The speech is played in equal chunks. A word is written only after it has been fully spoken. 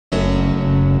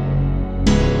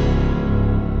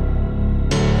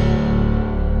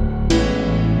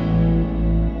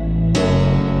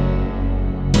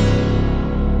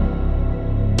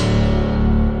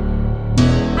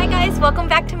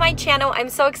my channel. I'm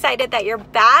so excited that you're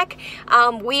back.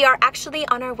 We are actually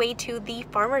on our way to the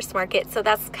farmer's market, so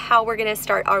that's how we're gonna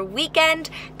start our weekend.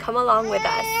 Come along with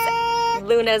us.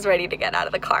 Luna's ready to get out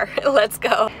of the car. Let's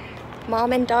go.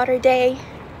 Mom and daughter day.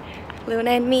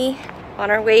 Luna and me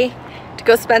on our way to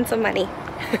go spend some money.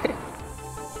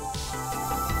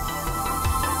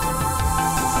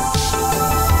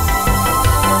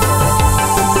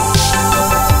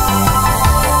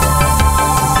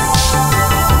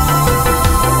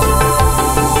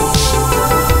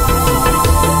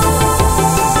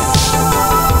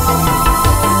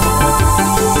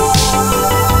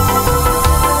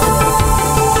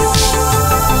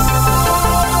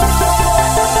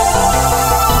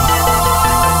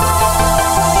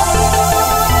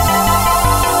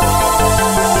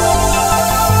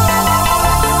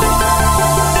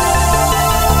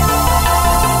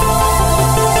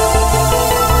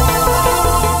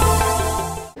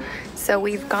 So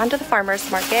we've gone to the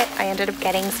farmer's market. I ended up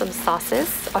getting some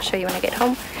sauces. I'll show you when I get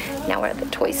home. Now we're at the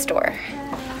toy store.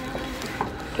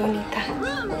 Lunita.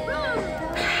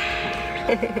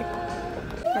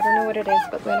 I don't know what it is,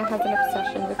 but Luna has an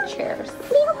obsession with chairs.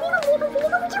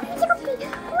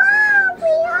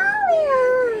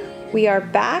 We are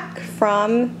back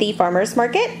from the farmer's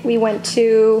market. We went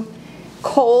to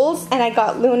Kohl's and I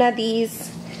got Luna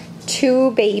these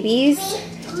two babies.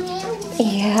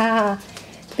 Yeah.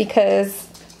 Because,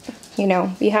 you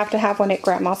know, you have to have one at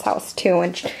Grandma's house too,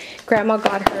 and Grandma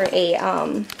got her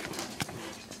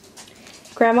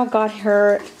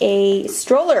a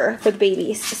stroller for the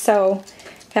babies, so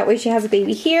that way she has a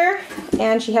baby here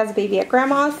and she has a baby at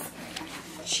Grandma's.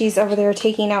 She's over there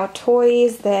taking out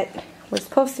toys that we're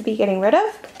supposed to be getting rid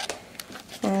of,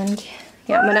 and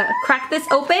yeah, I'm gonna crack this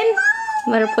open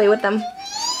and let her play with them.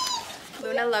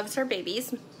 Luna loves her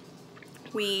babies.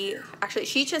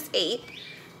 She just ate.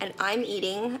 And I'm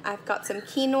eating. I've got some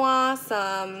quinoa,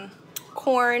 some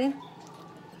corn,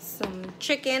 some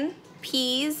chicken,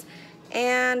 peas,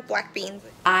 and black beans.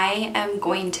 I am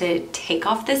going to take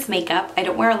off this makeup. I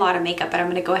don't wear a lot of makeup, but I'm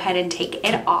gonna go ahead and take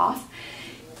it off.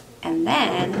 And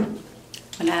then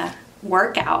I'm gonna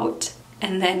work out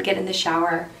and then get in the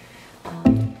shower.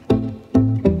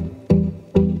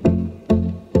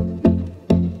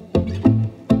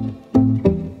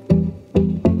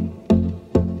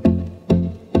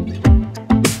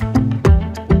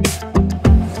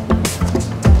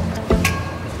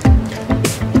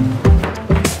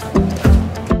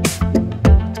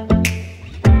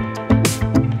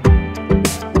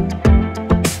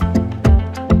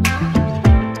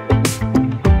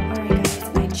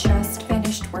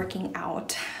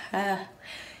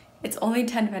 It's only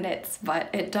 10 minutes, but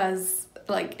it does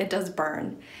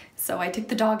burn. So I took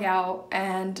the dog out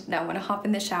and now I'm gonna hop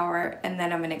in the shower and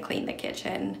then I'm gonna clean the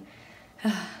kitchen.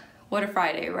 What a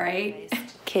Friday, right?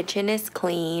 Kitchen is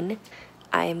clean.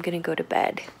 I am gonna go to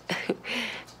bed.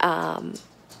 I'm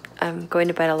going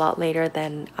to bed a lot later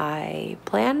than I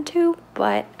planned to,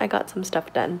 but I got some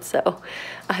stuff done. So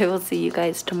I will see you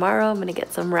guys tomorrow. I'm gonna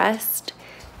get some rest.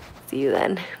 See you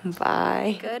then.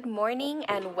 Bye. Good morning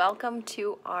and welcome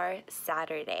to our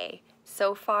Saturday.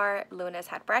 So far, Luna's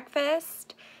had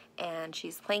breakfast and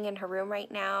she's playing in her room right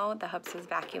now. The hubs was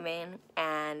vacuuming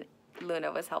and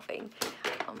Luna was helping.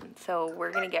 So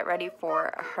we're gonna get ready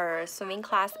for her swimming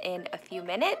class in a few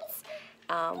minutes.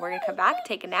 We're gonna come back,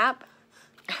 take a nap.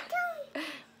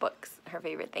 Books, her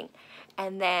favorite thing.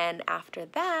 And then after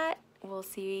that, we'll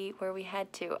see where we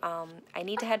head to. I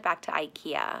need to head back to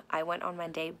IKEA. I went on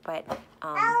Monday, but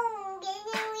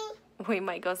we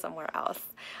might go somewhere else.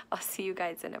 I'll see you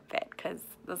guys in a bit because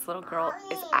this little girl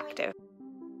is active.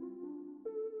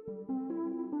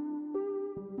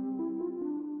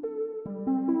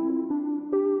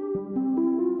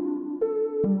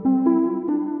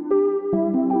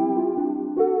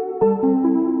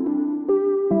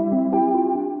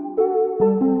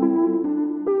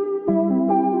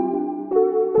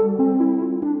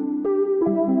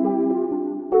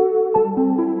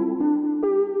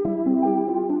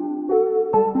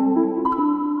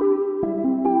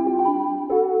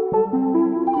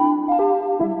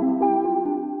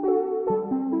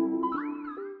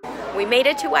 We made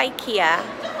it to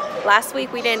IKEA. Last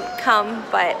week we didn't come,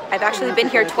 but I've actually been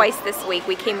here twice this week.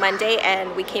 We came Monday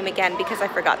and we came again because I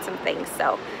forgot some things.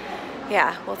 So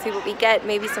yeah, we'll see what we get.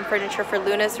 Maybe some furniture for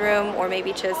Luna's room, or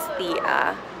maybe just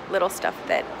the little stuff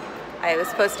that I was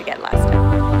supposed to get last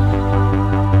time.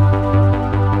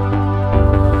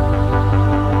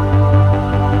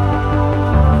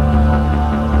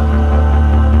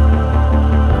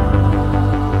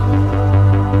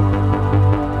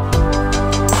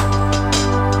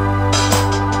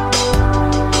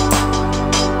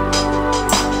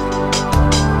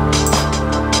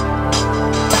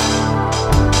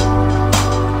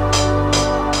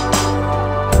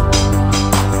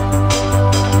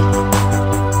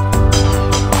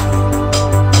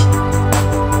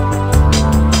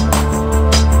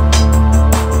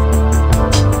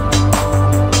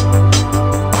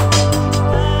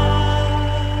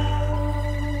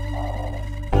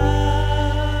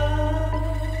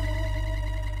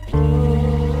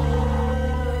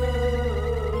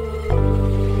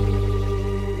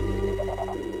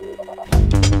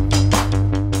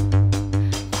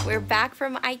 back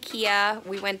from IKEA.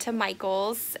 We went to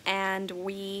Michael's and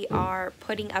we are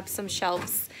putting up some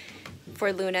shelves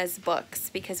for Luna's books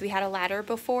because we had a ladder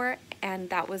before and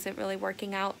that wasn't really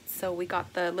working out. So we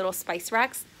got the little spice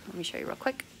racks. Let me show you real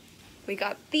quick. We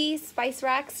got these spice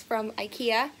racks from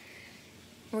IKEA.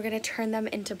 We're gonna turn them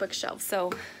into bookshelves.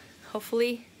 So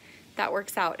hopefully that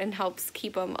works out and helps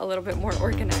keep them a little bit more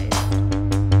organized.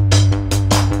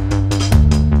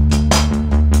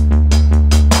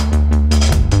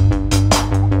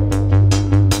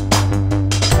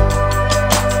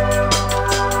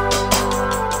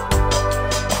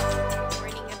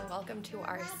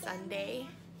 Sunday.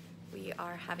 We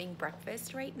are having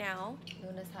breakfast right now.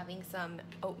 Luna's having some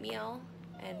oatmeal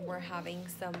and we're having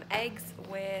some eggs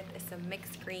with some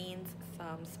mixed greens,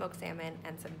 some smoked salmon,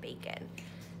 and some bacon.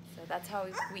 So that's how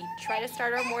we try to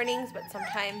start our mornings, but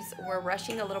sometimes we're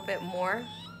rushing a little bit more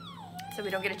so we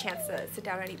don't get a chance to sit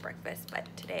down and eat breakfast. But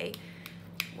today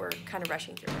we're kind of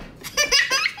rushing through it.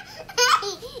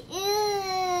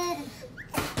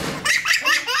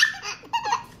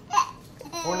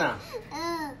 Una,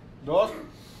 dos.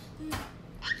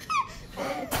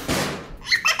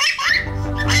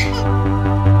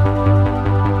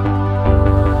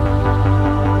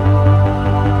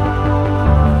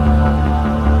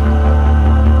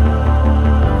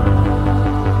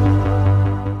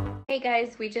 Hey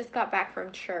guys, we just got back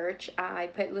from church. I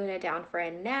put Luna down for a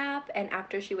nap, and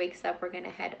after she wakes up, we're gonna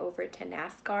head over to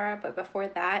NASCAR. But before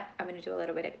that, I'm gonna do a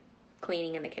little bit of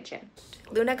cleaning in the kitchen.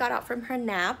 Luna got out from her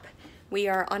nap. We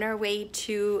are on our way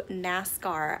to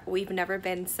NASCAR. We've never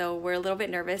been, so we're a little bit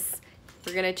nervous.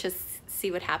 We're gonna just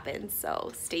see what happens,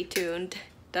 so stay tuned.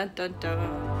 Dun dun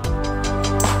dun.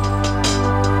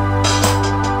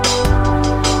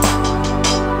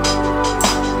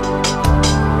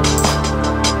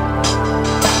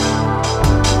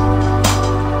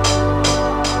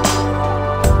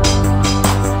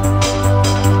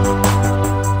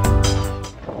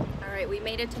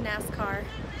 To NASCAR.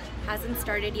 Hasn't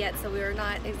started yet, so we're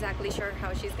not exactly sure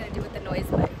how she's gonna do with the noise,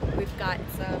 but we've got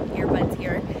some earbuds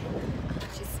here.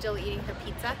 She's still eating her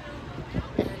pizza,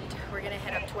 and we're gonna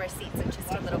head up to our seats in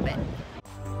just a little bit.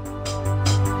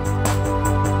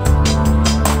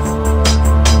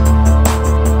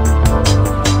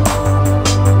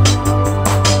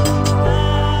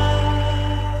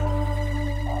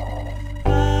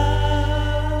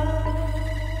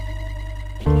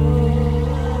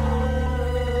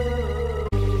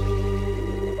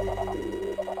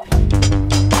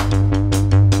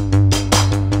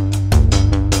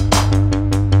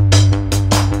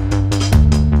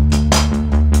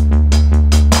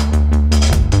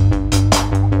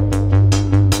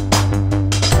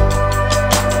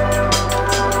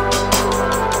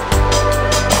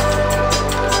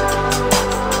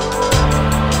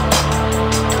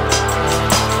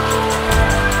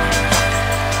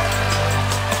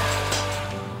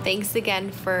 Thanks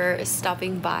again for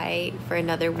stopping by for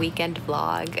another weekend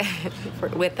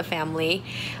vlog with the family.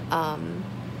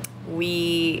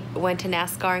 We went to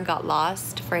NASCAR and got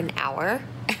lost for an hour.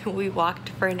 We walked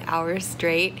for an hour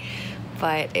straight,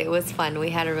 but it was fun.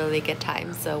 We had a really good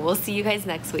time. So we'll see you guys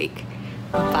next week.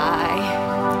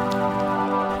 Bye.